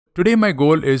Today my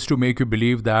goal is to make you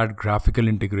believe that graphical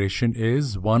integration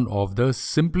is one of the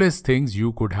simplest things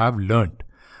you could have learned.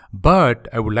 But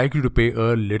I would like you to pay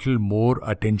a little more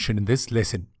attention in this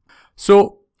lesson.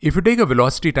 So if you take a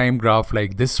velocity time graph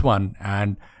like this one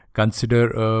and consider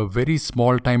a very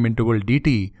small time interval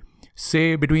dt,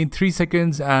 say between 3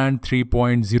 seconds and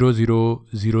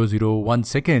 3.00001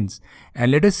 seconds,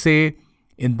 and let us say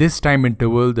in this time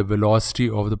interval the velocity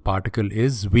of the particle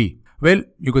is v. Well,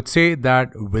 you could say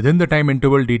that within the time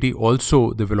interval dt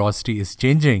also the velocity is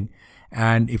changing,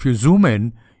 and if you zoom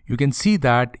in, you can see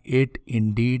that it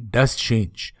indeed does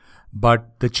change.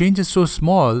 But the change is so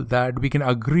small that we can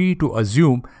agree to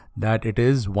assume that it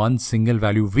is one single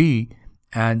value v,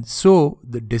 and so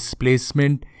the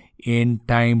displacement in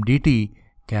time dt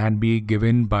can be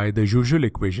given by the usual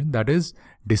equation, that is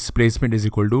displacement is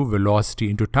equal to velocity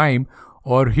into time,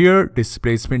 or here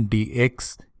displacement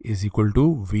dx is equal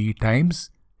to v times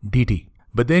dt.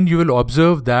 But then you will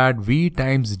observe that v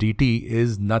times dt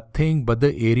is nothing but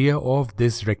the area of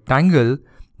this rectangle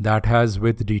that has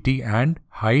width dt and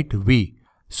height v.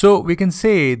 So we can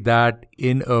say that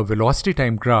in a velocity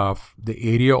time graph, the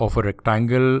area of a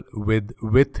rectangle with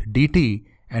width dt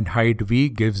and height v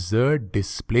gives the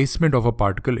displacement of a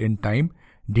particle in time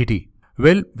dt.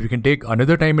 Well, we can take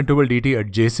another time interval dt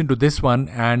adjacent to this one,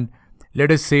 and let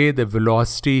us say the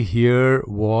velocity here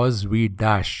was v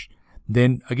dash.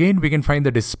 Then again we can find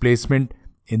the displacement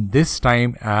in this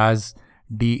time as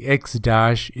dx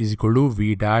dash is equal to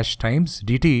v dash times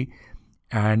dt,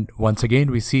 and once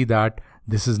again we see that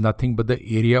this is nothing but the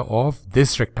area of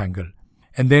this rectangle.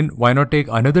 And then why not take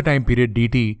another time period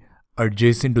dt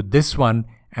adjacent to this one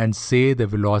and say the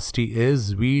velocity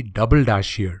is v double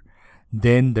dash here.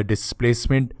 Then the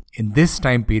displacement in this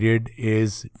time period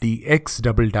is dx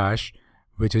double dash,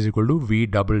 which is equal to v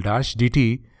double dash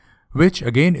dt, which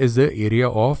again is the area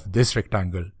of this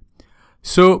rectangle.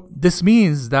 So this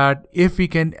means that if we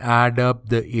can add up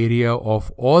the area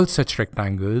of all such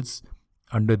rectangles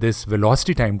under this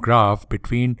velocity time graph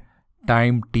between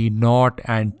time t0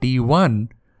 and t1,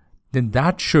 then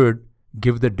that should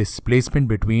give the displacement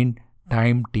between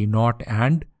time t0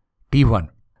 and t1.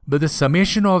 But the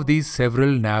summation of these several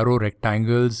narrow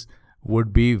rectangles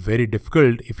would be very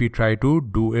difficult if we try to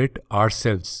do it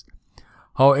ourselves.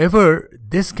 However,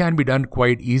 this can be done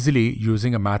quite easily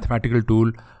using a mathematical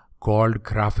tool called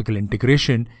graphical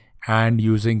integration, and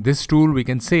using this tool we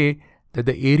can say that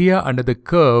the area under the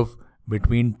curve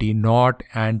between t0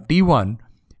 and t1,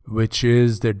 which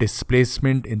is the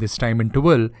displacement in this time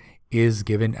interval, is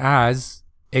given as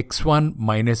x1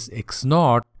 minus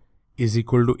x0 is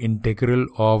equal to integral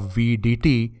of v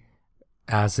dt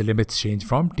as the limits change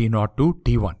from t0 to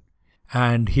t1.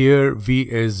 And here v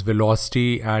is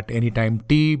velocity at any time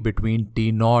t between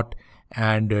t0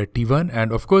 and t1,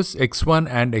 and of course x1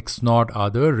 and x0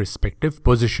 are the respective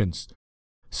positions.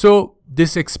 So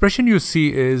this expression you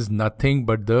see is nothing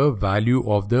but the value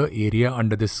of the area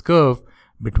under this curve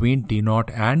between t0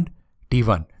 and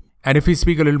t1. And if we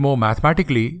speak a little more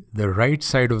mathematically, the right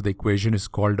side of the equation is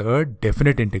called a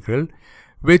definite integral,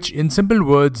 which in simple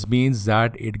words means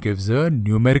that it gives a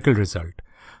numerical result.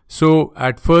 So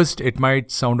at first it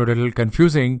might sound a little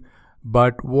confusing,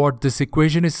 but what this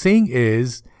equation is saying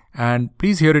is, and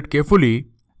please hear it carefully,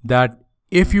 that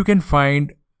if you can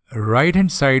find right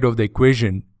hand side of the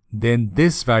equation, then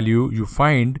this value you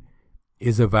find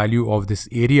is a value of this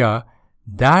area,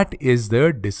 that is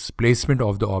the displacement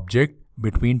of the object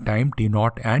between time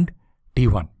t0 and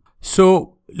t1.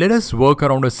 So let us work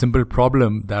around a simple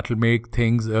problem that will make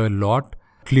things a lot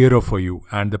clearer for you.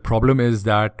 And the problem is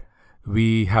that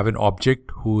we have an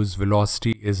object whose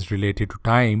velocity is related to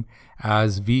time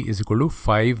as v is equal to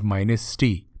 5 minus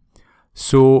t.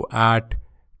 So at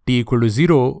t equal to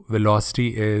 0,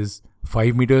 velocity is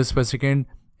 5 meters per second,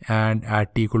 and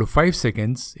at t equal to 5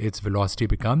 seconds, its velocity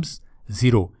becomes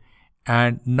 0.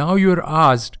 And now you are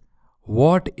asked,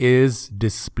 what is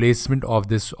displacement of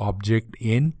this object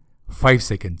in 5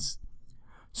 seconds?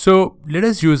 So let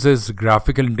us use this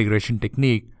graphical integration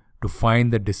technique to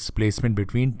find the displacement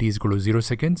between t is equal to 0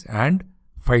 seconds and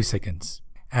 5 seconds.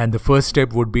 And the first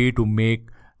step would be to make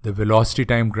the velocity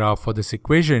time graph for this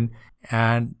equation,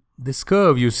 and this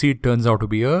curve you see turns out to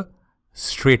be a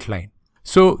straight line.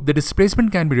 So the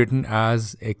displacement can be written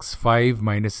as x5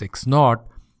 minus x0,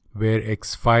 where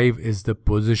x5 is the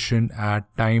position at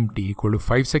time t equal to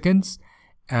 5 seconds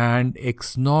and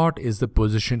x0 is the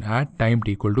position at time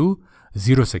t equal to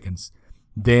 0 seconds.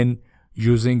 Then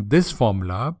using this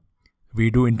formula, we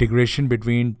do integration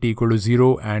between t equal to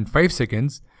 0 and 5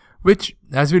 seconds, which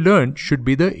as we learned should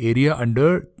be the area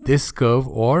under this curve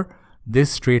or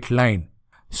this straight line.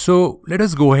 So let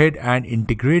us go ahead and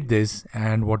integrate this,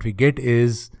 and what we get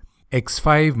is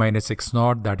x5 minus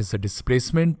x0, that is the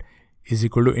displacement, is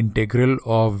equal to integral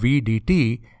of v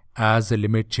dt as the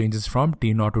limit changes from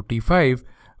t0 to t5,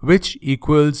 which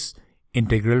equals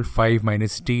integral 5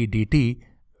 minus t dt,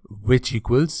 which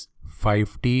equals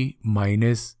 5t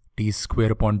minus t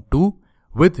square upon 2,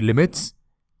 with limits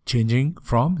changing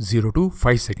from 0 to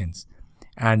 5 seconds.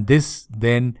 And this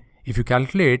then, if you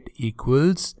calculate,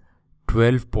 equals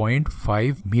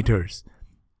 12.5 meters.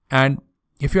 And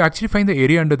if you actually find the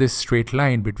area under this straight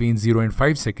line between 0 and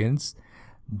 5 seconds,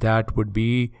 that would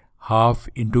be half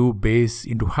into base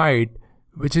into height,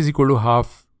 which is equal to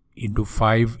half into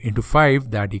 5 into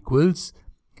 5, that equals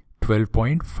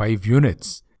 12.5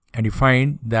 units. And you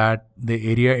find that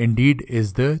the area indeed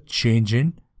is the change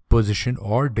in position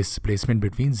or displacement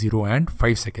between 0 and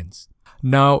 5 seconds.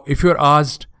 Now, if you are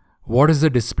asked what is the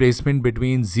displacement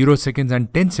between 0 seconds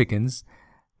and 10 seconds,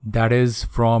 that is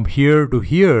from here to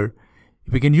here,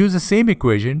 we can use the same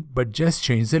equation but just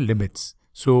change the limits.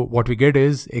 So what we get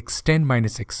is x10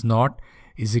 minus x0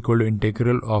 is equal to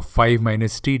integral of 5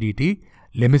 minus t dt,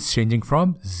 limits changing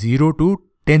from 0 to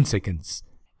 10 seconds.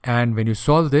 And when you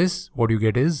solve this, what you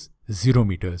get is 0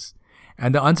 meters.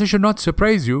 And the answer should not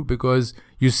surprise you, because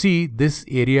you see this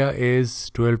area is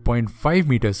 12.5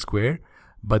 meters square,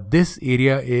 but this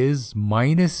area is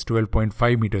minus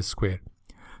 12.5 meters square.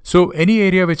 So any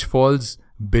area which falls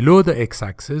below the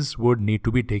x-axis would need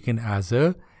to be taken as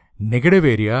a negative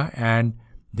area, and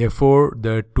therefore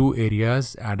the two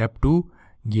areas add up to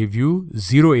give you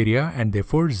 0 area and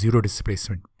therefore 0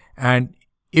 displacement. And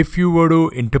if you were to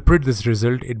interpret this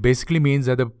result, it basically means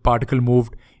that the particle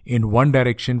moved in one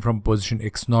direction from position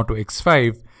x0 to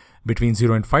x5 between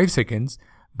 0 and 5 seconds,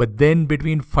 but then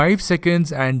between 5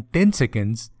 seconds and 10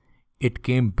 seconds, it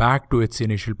came back to its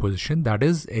initial position, that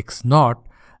is x0,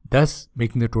 thus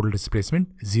making the total displacement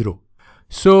 0.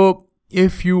 So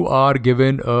if you are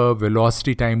given a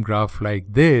velocity time graph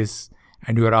like this,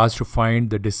 and you are asked to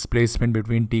find the displacement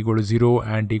between t equal to 0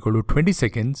 and t equal to 20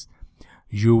 seconds,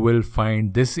 you will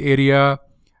find this area,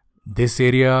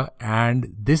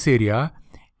 and this area,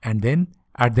 and then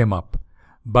add them up.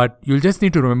 But you'll just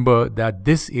need to remember that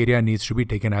this area needs to be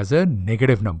taken as a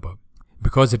negative number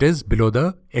because it is below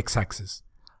the x-axis.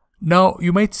 Now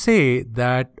you might say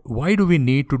that why do we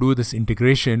need to do this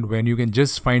integration when you can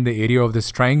just find the area of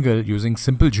this triangle using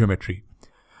simple geometry?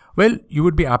 Well, you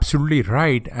would be absolutely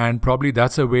right, and probably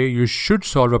that's a way you should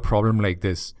solve a problem like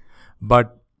this.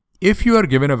 But if you are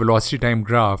given a velocity time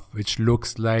graph which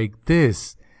looks like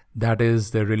this, that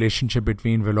is, the relationship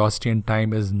between velocity and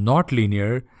time is not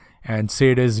linear, and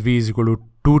say it is v is equal to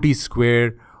 2t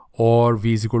square or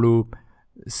v is equal to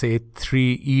say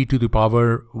 3e to the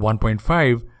power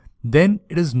 1.5, then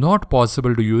it is not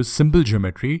possible to use simple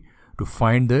geometry to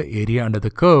find the area under the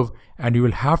curve, and you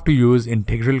will have to use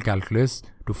integral calculus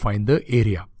to find the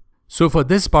area. So for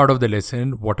this part of the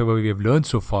lesson, whatever we have learned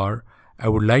so far, I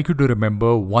would like you to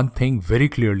remember one thing very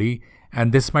clearly,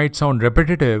 and this might sound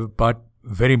repetitive but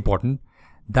very important.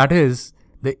 That is,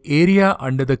 the area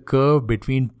under the curve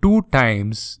between two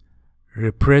times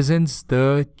represents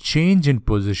the change in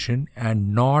position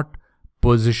and not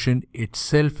position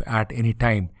itself at any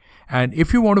time. And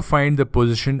if you want to find the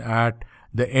position at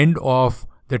the end of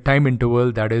the time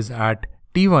interval, that is at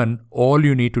t1, all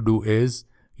you need to do is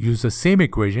use the same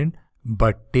equation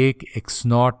but take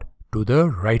x0 to the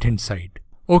right hand side.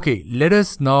 Okay, let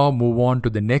us now move on to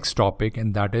the next topic,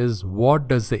 and that is, what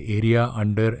does the area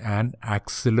under an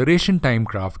acceleration time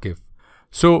graph give?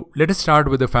 So let us start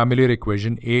with the familiar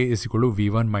equation A is equal to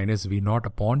v1 minus v0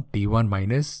 upon t1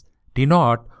 minus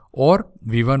t0, or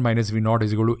v1 minus v0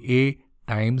 is equal to A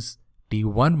times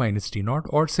t1 minus t0,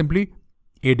 or simply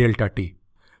A delta t.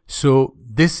 So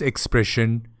this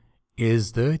expression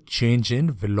is the change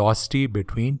in velocity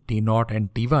between t0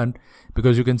 and t1,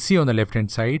 because you can see on the left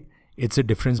hand side it's a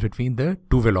difference between the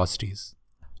two velocities.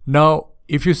 Now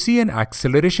if you see an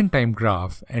acceleration time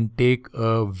graph and take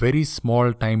a very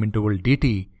small time interval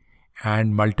dt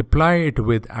and multiply it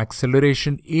with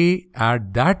acceleration a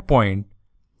at that point,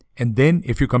 and then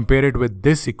if you compare it with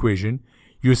this equation,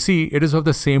 you see it is of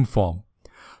the same form.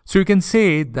 So you can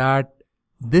say that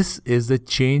this is the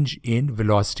change in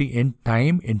velocity in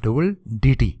time interval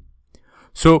dt.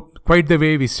 So quite the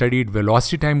way we studied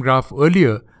velocity time graph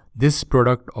earlier, this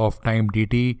product of time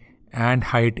dt and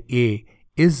height a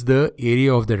is the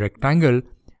area of the rectangle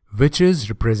which is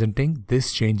representing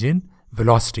this change in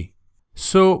velocity.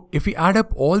 So if we add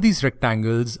up all these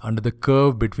rectangles under the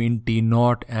curve between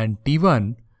t0 and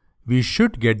t1, we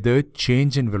should get the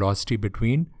change in velocity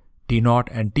between t0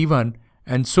 and t1,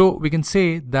 and so we can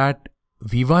say that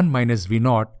v1 minus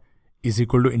v0 is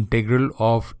equal to integral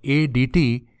of a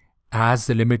dt as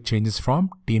the limit changes from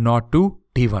t0 to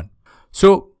t1.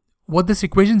 So what this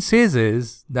equation says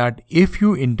is that if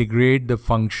you integrate the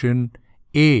function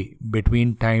a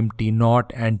between time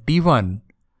t0 and t1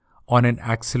 on an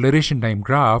acceleration time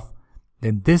graph,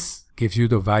 then this gives you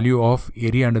the value of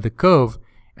area under the curve,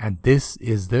 and this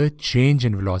is the change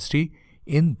in velocity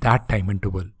in that time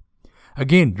interval.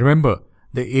 Again, remember,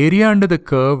 the area under the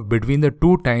curve between the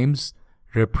two times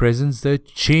represents the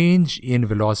change in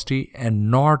velocity and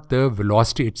not the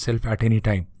velocity itself at any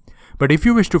time. But if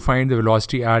you wish to find the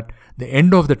velocity at the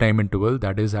end of the time interval,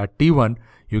 that is at t1,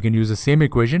 you can use the same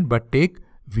equation but take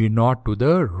v0 to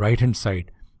the right hand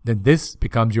side. Then this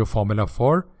becomes your formula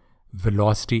for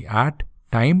velocity at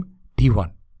time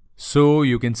t1. So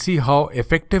you can see how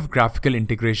effective graphical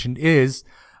integration is.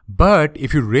 But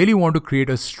if you really want to create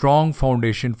a strong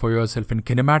foundation for yourself in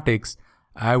kinematics,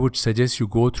 I would suggest you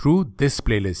go through this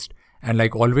playlist. And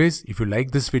like always, if you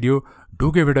like this video,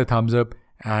 do give it a thumbs up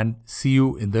and see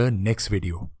you in the next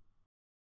video.